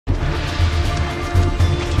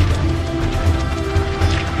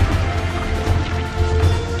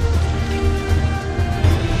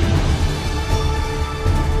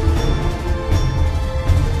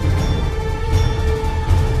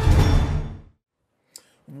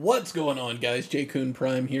What's going on, guys? Jkun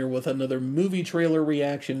Prime here with another movie trailer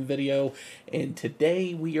reaction video, and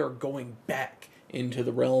today we are going back into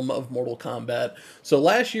the realm of Mortal Kombat. So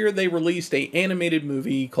last year they released an animated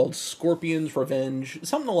movie called Scorpion's Revenge,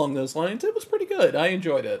 something along those lines. It was pretty good. I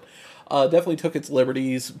enjoyed it. Definitely took its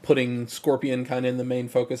liberties, putting Scorpion kind of in the main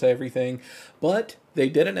focus of everything. But they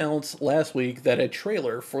did announce last week that a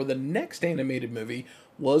trailer for the next animated movie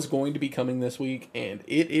was going to be coming this week, and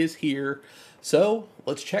it is here. So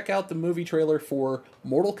let's check out the movie trailer for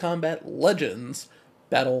Mortal Kombat Legends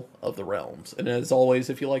Battle of the Realms. And as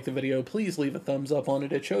always, if you like the video, please leave a thumbs up on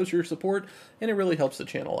it. It shows your support, and it really helps the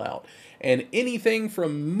channel out. And anything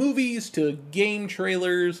from movies to game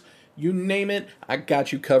trailers, you name it, I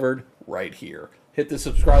got you covered right here. Hit the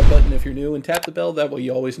subscribe button if you're new, and tap the bell. That way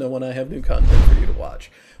you always know when I have new content for you to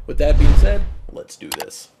watch. With that being said, let's do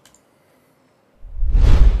this.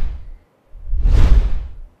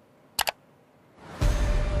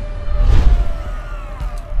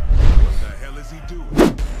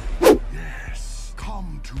 Yes,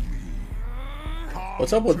 come to me.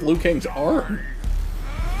 What's up with Liu Kang's arm?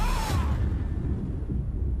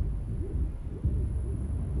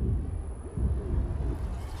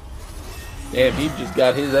 Damn, he just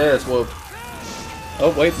got his ass whooped.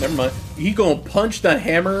 Oh, wait, never mind. He gonna punch the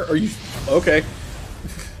hammer? Are you... Okay.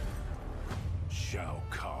 Shao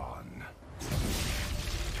Kahn.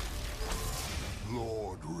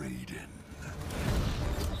 Lord Raiden.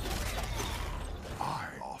 I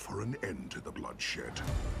offer an end to the bloodshed.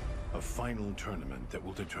 A final tournament that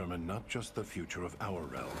will determine not just the future of our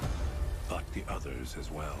realm, but the others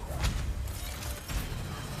as well.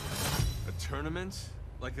 A tournament?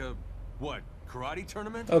 Like a, what, karate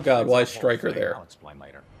tournament? Oh god, why is Stryker there? I'll explain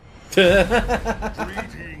later.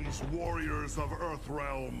 Greetings, warriors of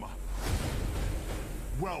Earthrealm.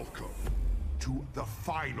 Welcome to the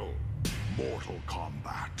final Mortal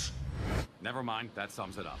Kombat. Never mind, that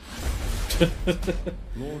sums it up.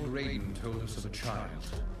 Lord Raiden told us of a child.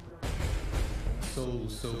 A soul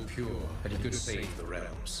so pure that he could save the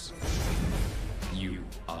realms. You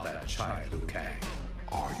are that child, Liu Kang.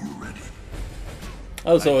 Are you ready?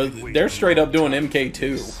 Oh, so they're straight up doing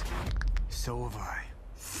MK2. So have I.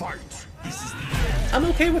 Fight! I'm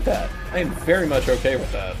okay with that. I am very much okay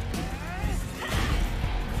with that.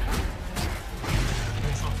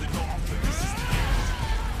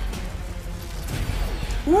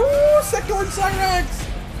 Woo! Sector Cyrex!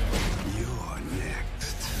 You're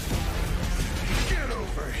next. Get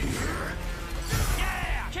over here.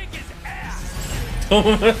 Yeah! Kick his ass!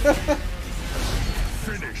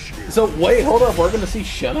 Finish him. So, wait, hold up. We're gonna see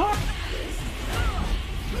Shinnok?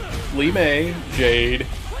 Li Mei, Jade,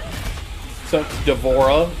 so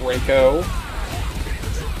Devora, Reiko.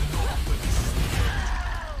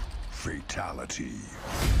 Fatality.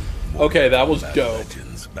 Okay, that was dope.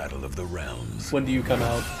 Legends Battle of the Realms. When do you come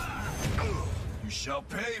out? You shall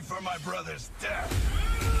pay for my brother's death.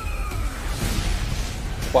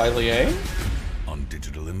 By Liang? On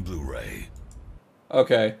digital and Blu-ray.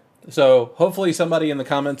 Okay, so hopefully somebody in the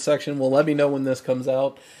comments section will let me know when this comes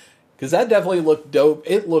out. Because that definitely looked dope.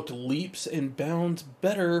 It looked leaps and bounds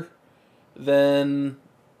better than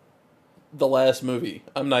the last movie.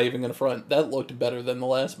 I'm not even going to front. That looked better than the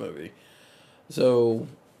last movie. So,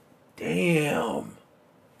 damn.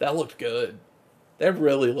 That looked good. That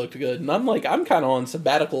really looked good. And I'm kind of on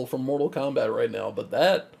sabbatical from Mortal Kombat right now. But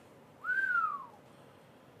that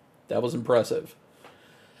was impressive.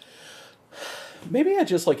 Maybe I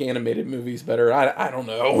just like animated movies better. I don't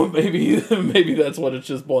know. Maybe that's what it's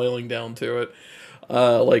just boiling down to it.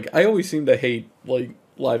 Like, I always seem to hate like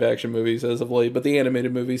live action movies as of late, but the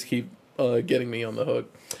animated movies keep getting me on the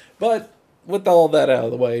hook. But with all that out of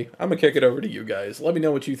the way, I'm going to kick it over to you guys. Let me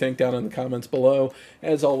know what you think down in the comments below.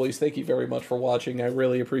 As always, thank you very much for watching. I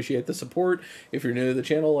really appreciate the support. If you're new to the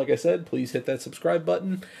channel, like I said, please hit that subscribe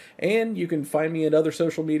button. And you can find me at other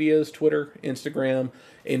social medias, Twitter, Instagram,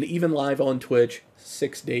 and even live on Twitch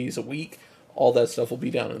 6 days a week. All that stuff will be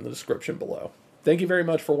down in the description below. Thank you very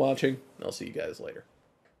much for watching. I'll see you guys later.